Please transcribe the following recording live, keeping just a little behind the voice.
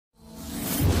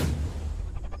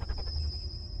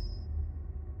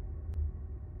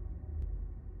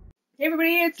Hey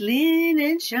everybody, it's Lynn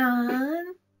and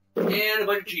Sean. And a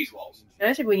bunch of cheese walls. And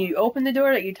I said when you open the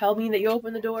door that you tell me that you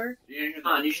open the door.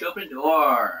 John, you should open the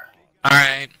door.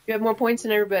 Alright. You have more points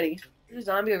than everybody. There's a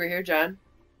zombie over here, John.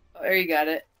 Oh, there you got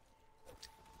it.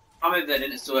 I'll make that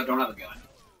in it so I don't have a gun.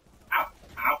 Ow,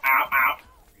 ow, ow, ow.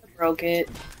 I broke it.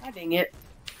 God dang it.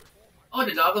 Oh,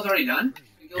 the dog was already done?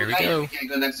 Here we go. We can't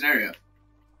go to the next scenario.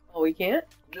 Oh, we can't?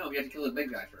 No, we have to kill the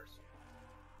big guy first.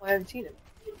 Well, I haven't seen him.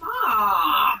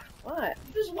 Ah! What?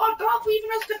 You just walked off leaving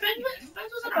us defenseless.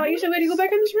 I thought you said we had to go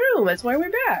back in this room. That's why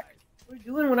we're back. We're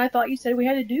doing what I thought you said we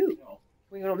had to do.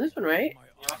 We go on this one, right?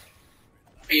 Yeah.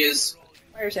 He is.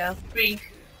 Fire sale.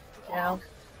 Pink. Yeah.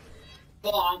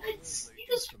 Long. You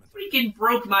just freaking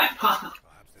broke my palm.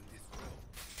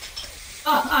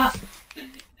 Ah!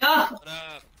 What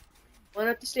up? One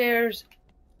up the stairs.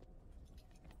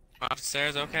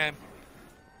 Upstairs, okay.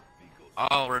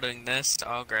 Oh, we're doing this?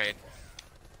 Oh, great.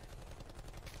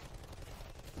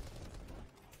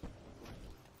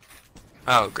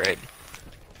 Oh, great.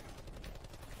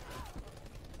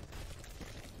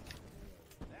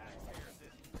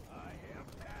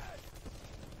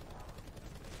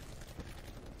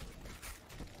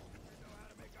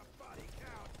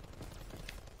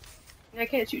 I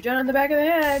can't shoot John in the back of the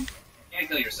head. Can't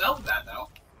kill yourself with that, though.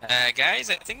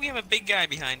 Guys, I think we have a big guy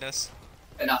behind us.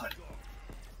 And nothing.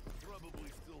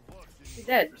 He's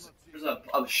dead. There's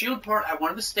a shield part at one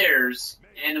of the stairs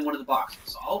and in one of the boxes.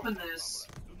 So I'll open this.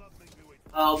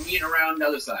 I'll meet around the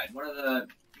other side. One of the...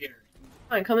 Here.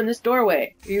 Fine, come in this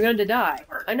doorway. You're going to die.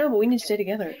 I know, but we need to stay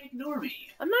together. Ignore me.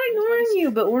 I'm not ignoring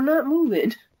you, but we're not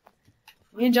moving.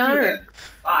 Me and John are...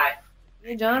 Bye.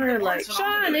 Me and John are like,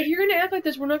 Sean, if you're going to act like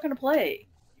this, we're not going to play.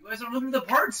 You guys are looking for the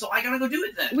parts, so I gotta go do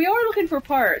it then. We are looking for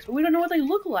parts, but we don't know what they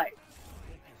look like.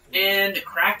 And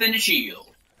crack the shield.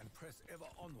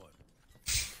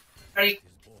 Ready?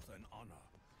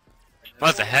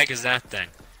 What the heck is that thing?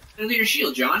 Look at your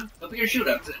shield, John. Go pick your shield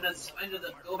up.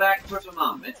 Go back towards my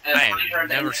mom. I have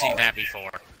never seen that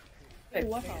before. Hey,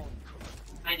 wow.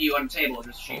 Behind you on the table,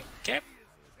 there's a shield. Okay.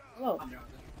 Hello.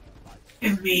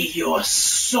 Give me your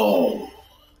soul.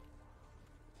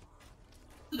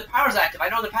 The power's active. I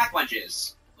know what the pack punch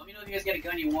is. Let me know if you guys get a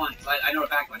gun you want, because I know what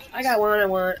a pack punch is. I got one I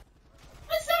want.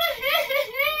 What's that?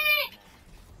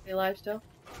 They alive still?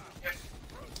 Yep.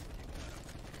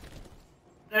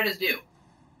 What did I just do?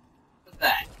 What's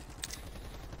that?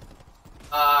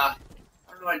 I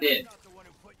don't know what I did.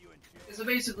 So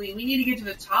basically, we need to get to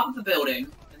the top of the building.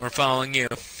 We're following you.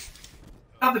 Top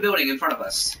of the building in front of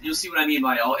us. You'll see what I mean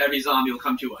by every zombie will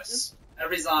come to us.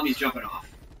 Every zombie's jumping off.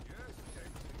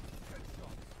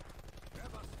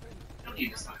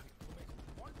 This time.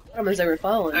 How much they were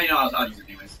following? I know, I'll use it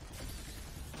anyways.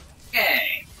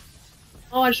 Okay.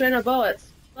 Oh, I just ran out of bullets.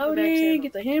 Loading,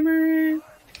 get the hammer.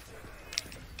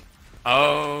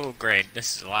 Oh, great.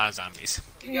 This is a lot of zombies.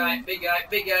 Big guy, big guy,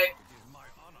 big guy.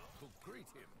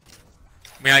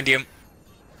 Behind you.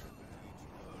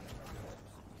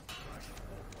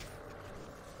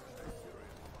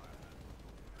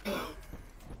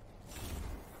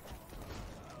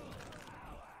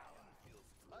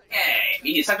 Okay,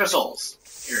 we need to suck their souls.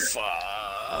 Here.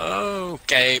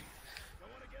 Okay.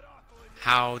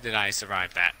 How did I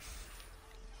survive that?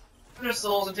 Suck their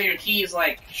souls until your key is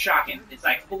like shocking. It's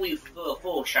like fully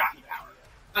full shocking power.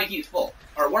 My key is full.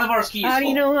 Or one of ours keys is full. How do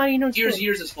you know? How do you know? Yours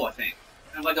is full, I think.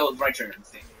 I'm like the right trigger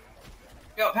instinct.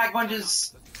 Go, pack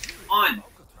punches on.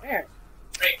 Where?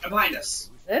 Right, behind us.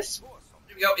 This?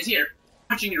 There we go, it's here.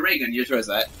 Punching your ray gun, you just realized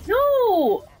that.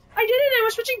 No! I didn't! I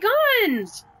was switching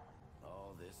guns!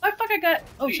 Oh, fuck, I got...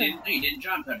 Oh, no, sorry. no, you didn't.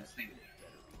 John put his thing in there.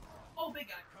 Oh, big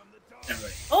guy.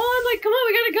 Everybody. Oh, I'm like, come on,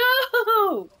 we gotta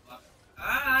go!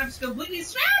 I'm just completely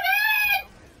surrounded!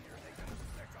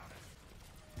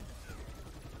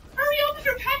 Hurry up with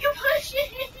your pack of punches!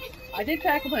 I did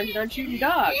pack a punch and I'm shooting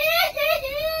dogs. I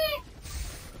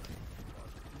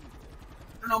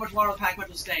don't know how much longer the pack punch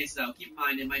will stay, so keep in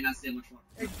mind it might not stay much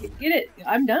longer. Get it.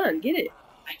 I'm done. Get it.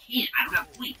 I can't. I don't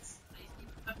have points.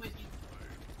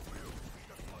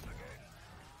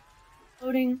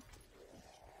 Loading.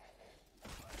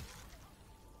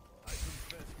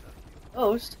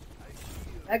 Ghost.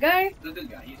 That guy? The good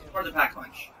guy. He's part of the pack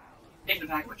punch. Take the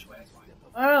pack punch away, that's fine.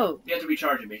 Oh. You have to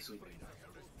recharge it, basically.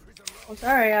 Oh,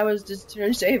 sorry. I was just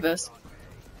trying to save us.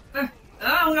 Oh,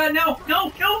 God, no!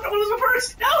 No! No! Don't lose my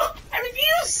purse! No! I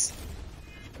refuse!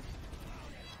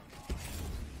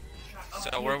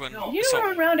 So we're going. No. You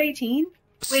were around 18.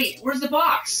 Wait, where's the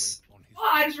box?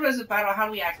 Oh, I just realized the battle. How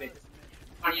do we activate this?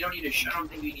 Oh, you don't need I don't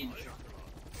think we need to.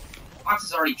 The box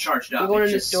is already charged up. We're going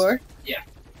in this door? Yeah.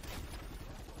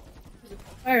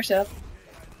 Fire yourself.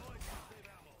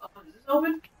 Is this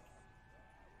open?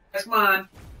 Guys, come on.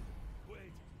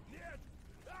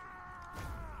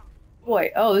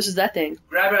 Boy, oh, this is that thing.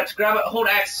 Grab it, hold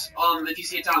X if you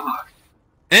see a tomahawk.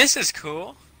 This is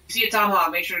cool. If you see a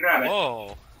tomahawk, make sure to grab it.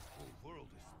 Whoa.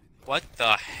 What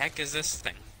the heck is this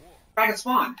thing? Back at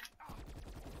spawn.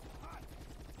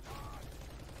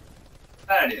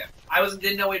 Bad idea.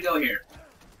 Didn't know where to go here.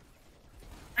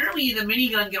 Apparently, the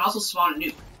minigun can also spawn a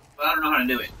nuke, but I don't know how to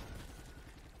do it.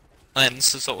 And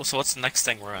so what's the next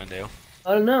thing we're gonna do?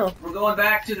 I don't know. We're going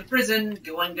back to the prison,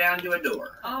 going down to a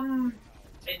door.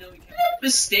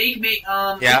 Mistake, mate.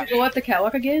 Yeah. Go up the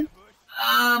catwalk again?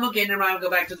 Okay, never mind. Go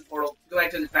back to the portal. Go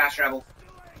back to the fast travel.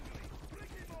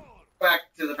 Back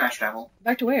to the fast travel.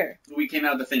 Back to where? We came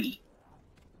out of the thingy.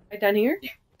 Right down here?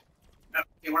 Yeah. No,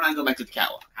 okay, we're not going back to the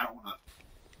catwalk. I don't want to.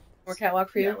 More catwalk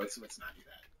for you? Yeah, let's not do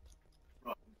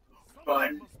that.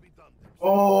 Run.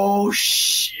 Oh,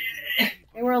 shit. Hey,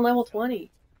 we're on level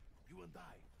 20.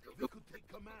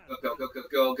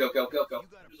 Go.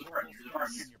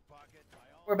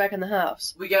 We're back in the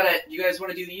house. We got it. You guys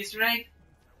want to do the Easter egg?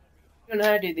 We don't know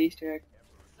how to do the Easter egg.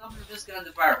 Summon this gun in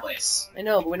the fireplace. I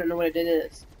know, but we don't know what it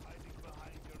is.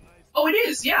 Oh, it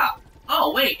is, yeah.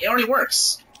 Oh, wait, it already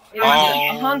works. There's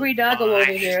a hungry doggo over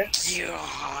here.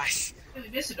 Gosh. We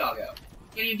missed a doggo.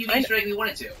 Can't even do the Easter egg we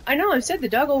wanted to. I know, I said the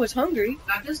doggo was hungry.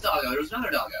 Not this doggo, there was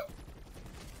another doggo.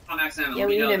 On max ammo. Yeah,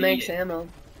 we need a max ammo.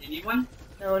 You need one?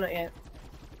 No, not yet.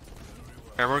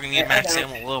 Alright, we're gonna need max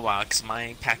ammo in a little while because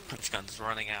my pack punch gun's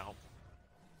running out.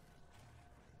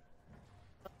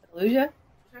 Lose ya?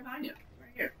 Right behind you. Right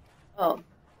here. Oh.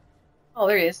 Oh,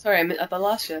 there he is. Sorry, I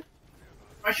lost you.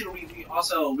 Why should we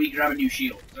also grab a new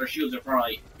shield? Our shields are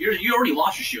probably... You already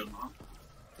lost your shield, Mom.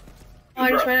 Oh,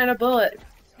 I just ran out of bullets.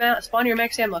 Spawn your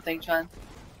max ammo thing, Sean.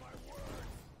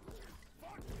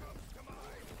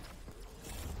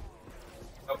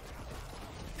 Oh.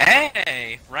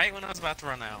 Hey! Right when I was about to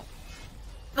run out.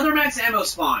 Another max ammo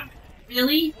spawn.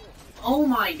 Really? Oh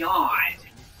my god.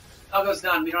 Doggo's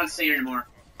done. We don't have to stay here anymore.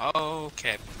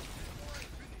 Okay.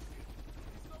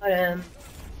 Got him.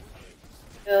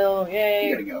 Oh, yay.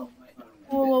 You gotta go.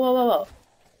 Whoa.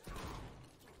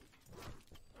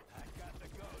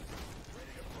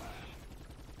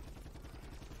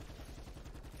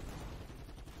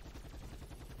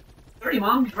 30,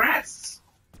 Mom. Congrats.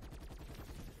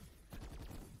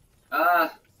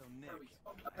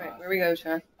 Right, where we go,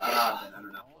 Sean? I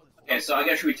don't know. Okay, so I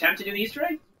guess should we attempt to do the Easter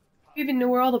egg? You even know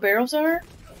where all the barrels are?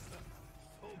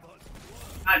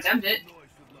 Not attempt it. I mean,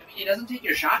 he doesn't take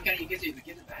your shotgun, he gives it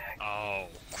back. Oh,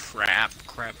 crap.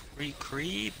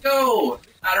 Creep. Go!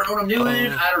 I don't know what I'm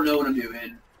doing. I don't know what I'm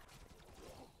doing.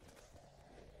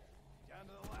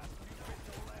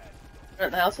 Not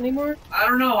in the house anymore? I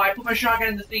don't know. I put my shotgun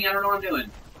in the thing. I don't know what I'm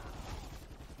doing.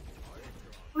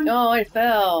 No, I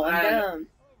fell. I'm down.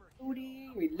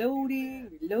 Reloading.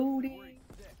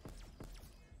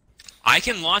 I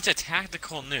can launch a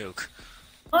tactical nuke.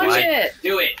 Launch it!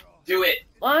 Do it.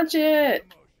 Launch it!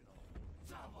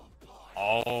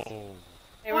 Oh.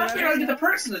 Hey, Well, I figured out how to get the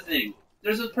perks in the thing.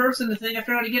 There's a perks in the thing. I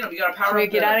figured out how to get them. You gotta power Should we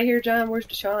up. get out of here, John? Where's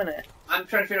Deshaun at? I'm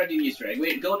trying to figure out how to do the Easter egg.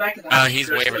 Wait, go back to the house. He's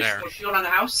way over there. Shield on the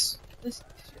house.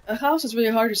 A house is really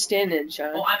hard to stand in,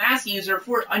 Sean. Well, I'm asking, is there a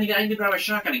fort? I need to grab my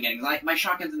shotgun again, because my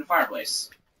shotgun's in the fireplace.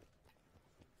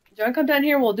 John, come down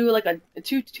here. We'll do like a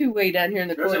two-way down here in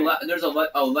the corner. There's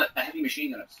a heavy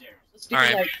machine gun upstairs. Let's do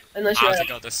Alright. like, unless I'll you're have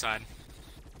to go this side.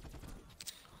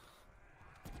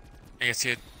 I guess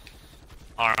you...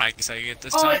 Alright, I guess I get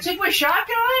this Oh, time. it took my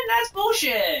shotgun? That's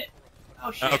bullshit.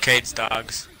 Oh shit. Okay, it's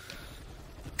dogs.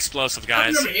 Explosive,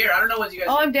 guys. Nothing over here. I don't know what you guys.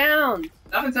 Oh, I'm down.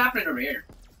 Nothing's happening over here.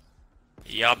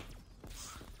 Yup.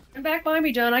 Come back by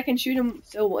me, John. I can shoot him.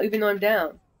 So even though I'm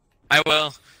down. I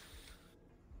will.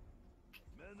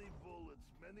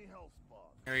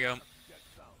 Here we go.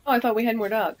 Oh, I thought we had more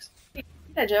dogs. Hey,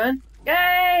 yeah, John.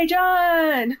 Yay,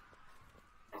 John!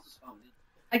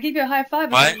 I gave you a high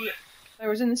five. What? I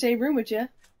was in the same room with you.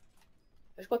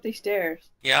 Let's go up these stairs.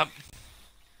 Yep. I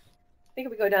think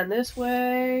if we go down this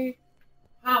way.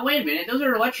 Oh, wait a minute. Those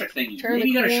are electric thingies. Turn Maybe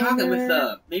you the got a shotgun with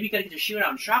corner. Maybe you gotta get your shootout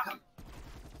and shotgun.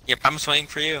 Yep, I'm just waiting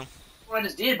for you. That's what I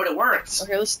just did, but it works.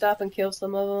 Okay, let's stop and kill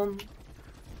some of them.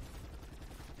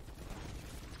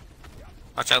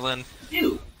 Watch out, Lynn.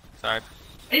 Dude, Sorry.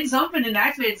 I did something and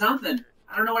activated something.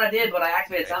 I don't know what I did, but I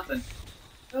activated something.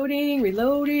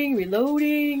 Reloading.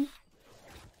 Lynn.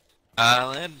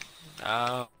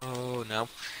 Oh, no.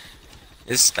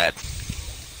 This is bad.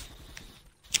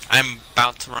 I'm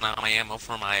about to run out of my ammo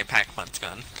for my pack punch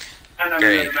gun. I don't know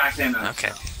Great. if max ammo.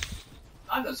 Okay.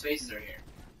 All those faces are here.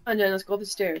 Come on, John, let's go up the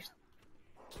stairs.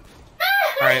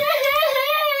 Alright.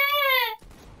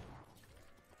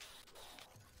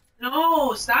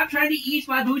 No, stop trying to eat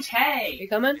my You bouquet.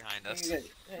 coming? Behind us. You're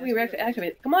good. We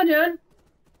activate. Come on, John.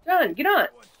 John, get on.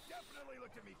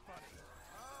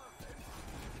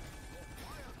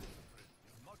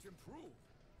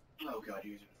 Oh god,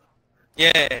 you.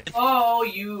 Yeah. Oh,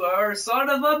 you are a son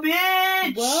of a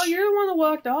bitch! Well, you're the one that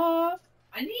walked off.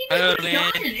 I needed their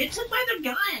gun! It took my other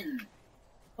gun!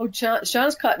 Oh,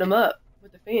 Sean's cutting him up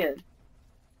with the fan.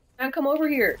 Sean, come over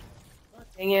here. Oh,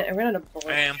 dang it, I ran out of bullets.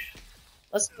 Bam.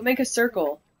 Let's go make a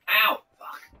circle. Ow!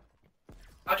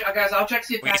 Fuck. Guys, I'll check to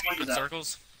see if We pack can punches put up.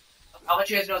 circles. I'll let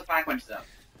you guys know if pack punches up.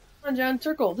 Come on, John,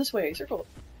 circle. This way, circle.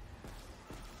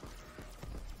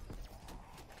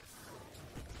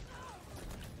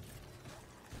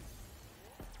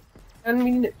 And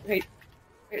we need to,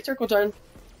 wait, circle, John.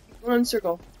 Keep going in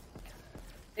circle.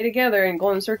 Stay together and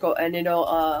go in circle, and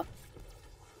it'll,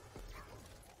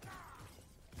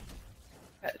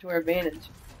 to our advantage.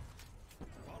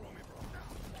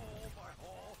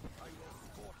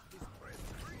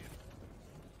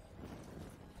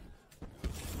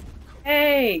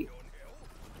 Hey!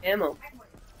 Ammo.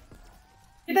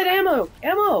 Get that ammo!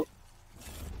 Ammo!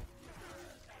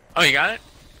 Oh, you got it?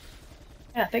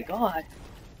 Yeah, thank God.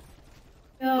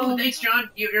 Oh, No. thanks, John.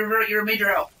 You're a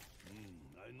major help.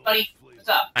 Buddy, what's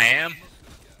up? I am.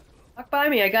 Walk by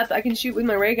me. I can shoot with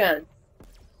my ray gun.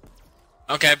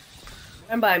 Okay.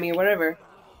 Run by me or whatever.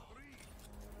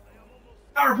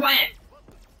 Power plant!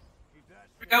 Here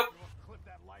we go.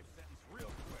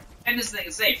 And this thing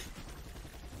is safe.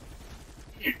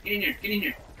 Get in here, get in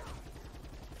here.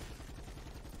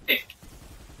 Safe.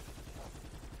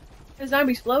 The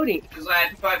zombie's floating. Because I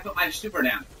put my super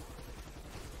down.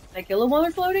 Can I kill him while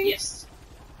they're floating? Yes.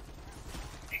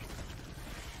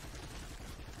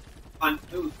 On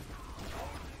move.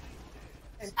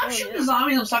 Stop shooting the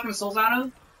zombies I'm sucking the souls out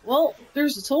of. Well,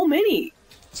 there's so many.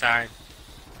 Sorry.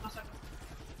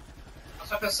 I'll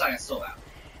suck this second soul out.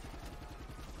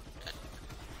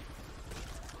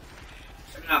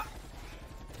 Good enough.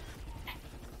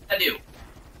 I do.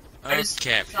 I just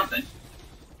Okay. something.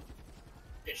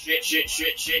 Shit.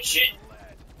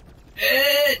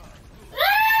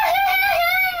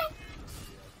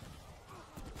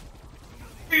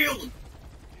 Field.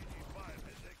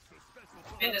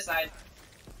 In this side.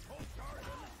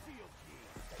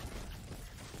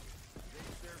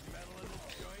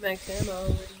 Max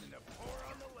ammo.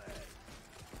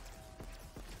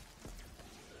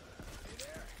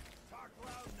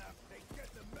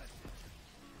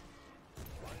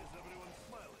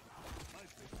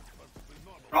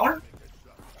 Crawler?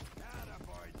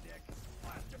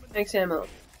 Max ammo.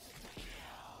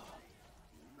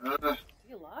 Uh, Is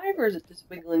he alive or is it just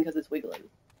wiggling because it's wiggling?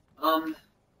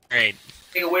 Great.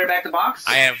 take a wear back the box.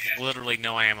 I have literally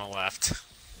no ammo left.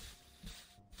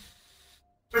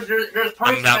 There's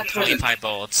probably I'm about 25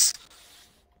 bullets.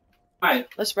 Alright,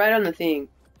 Let's ride on the thing.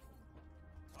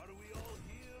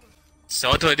 So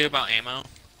what do I do about ammo?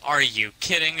 Are you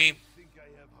kidding me?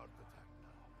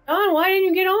 John, why didn't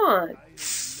you get on?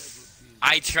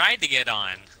 I tried to get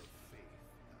on,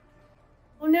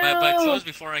 Oh no! but I closed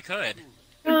before I could.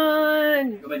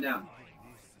 John! go back down.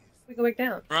 We go back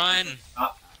down. Run!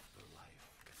 Up.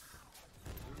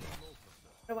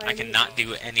 What do I cannot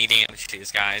do any damage to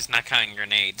these guys, not counting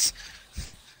grenades.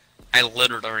 I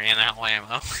literally ran out of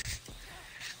ammo. Is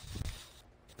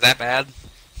that bad?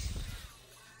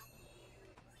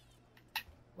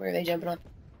 Where are they jumping on?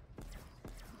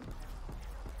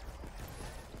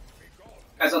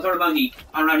 Guys, I'll throw the monkey.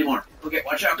 I don't have any more. Okay,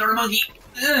 watch out, throw the monkey.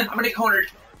 I'm gonna get cornered.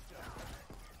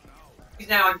 He's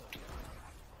down.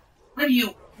 One of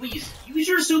you, please, use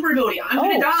your super ability. I'm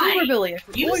gonna die. Super ability.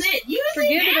 Use it! Use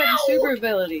Forget it about now! the super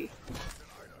ability.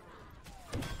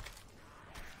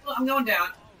 Well, I'm going down.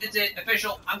 It's it.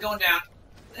 Official. I'm going down.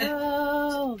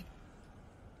 Oh.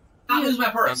 Not losing my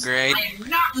purse. Oh, great. I am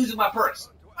not losing my purse.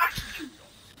 Fuck you.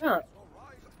 Huh.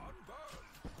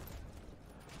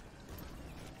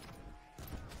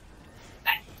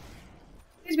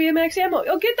 Please be a max ammo.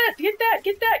 Oh, get that! Get that!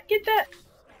 Get that! Get that!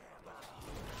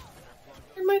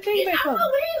 Where'd my thing back I'm from?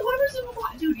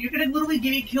 away. Dude, you're gonna literally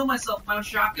give me kill myself with my own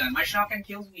shotgun. My shotgun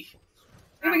kills me.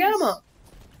 Here we got them all.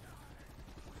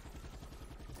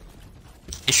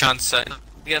 Hey, Sean,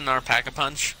 get another pack a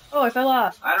punch. Oh, I fell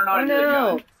off. I don't know how Oh to do it,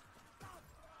 no. John.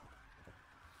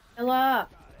 Fell off.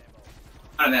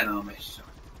 Out of that moment.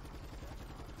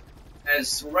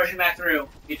 As we're rushing back through,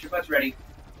 get your butts ready.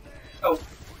 Oh.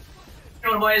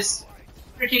 Here, boys.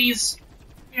 Here, kitties.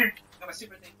 Here. Got my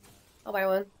super thing. I'll buy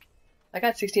one. I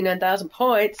got 69,000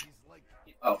 points.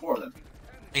 Oh, 4 of them.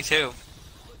 Me too.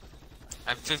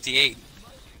 I'm 58.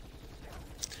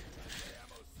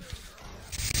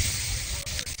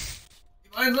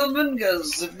 Find something,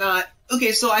 because if not...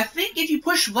 Okay, so I think if you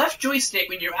push left joystick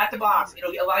when you're at the box,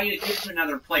 it'll allow you to give it to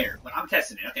another player. But I'm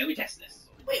testing it. Okay, let me test this.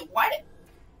 Wait, why did...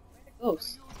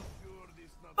 Close.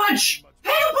 Punch!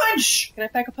 Pack a punch! Can I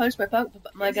pack a punch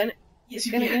my gun? Yes,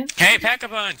 you Gun can. again? Hey, pack a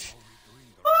punch!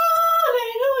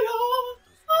 Hallelujah!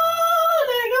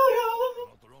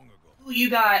 Hallelujah! Ooh,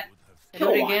 you got... Can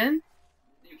I do it again?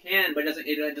 You can, but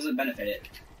it doesn't benefit it.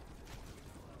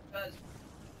 Because...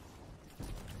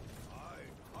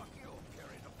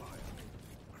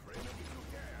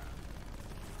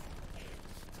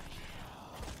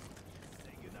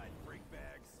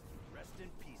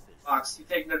 Box,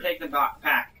 they're taking the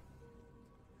pack.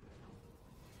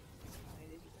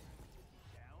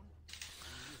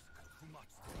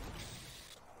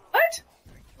 What?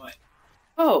 What?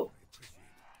 Oh.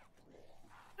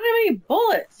 I don't have any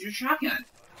bullets. Your shotgun.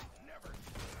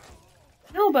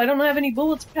 No, but I don't have any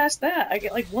bullets past that. I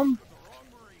get like one.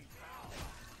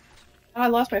 Oh, I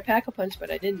lost my pack-a-punch,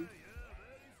 but I didn't.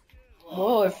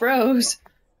 Whoa, it froze.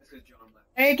 That's 'cause John left.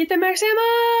 Hey, get the max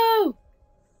ammo!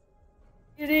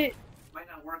 Get it. It might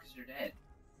not work because you're dead.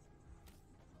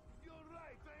 You're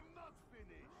right, I'm not finished.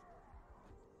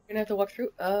 You're gonna have to walk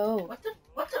through. Oh. What the?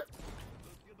 What the? Let's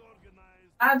get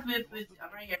organized. I'm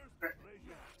right here.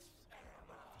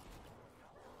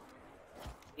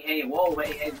 Hey, whoa,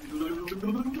 wait, hey.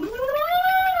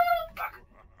 Fuck.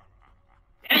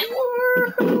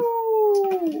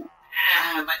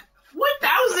 Ah, my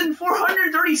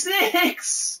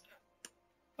 1,436!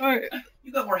 Alright.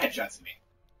 You got more headshots than me.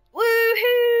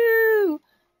 Woohoo!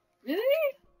 Really?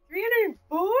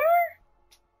 304?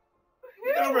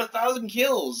 You got over 1,000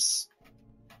 kills.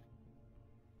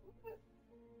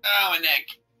 Oh, my neck.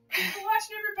 Thanks for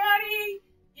watching, everybody.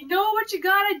 You know what you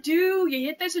gotta do. You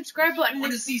hit that subscribe I button.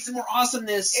 want to see some more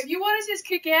awesomeness. If you want to see us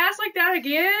kick ass like that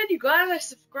again, you gotta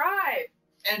subscribe.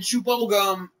 And chew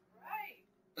bubblegum. Right.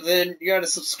 Then you gotta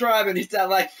subscribe and hit that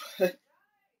like button.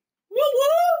 Woo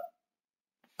woo!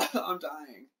 I'm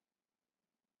dying.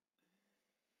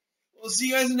 We'll see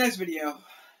you guys in the next video.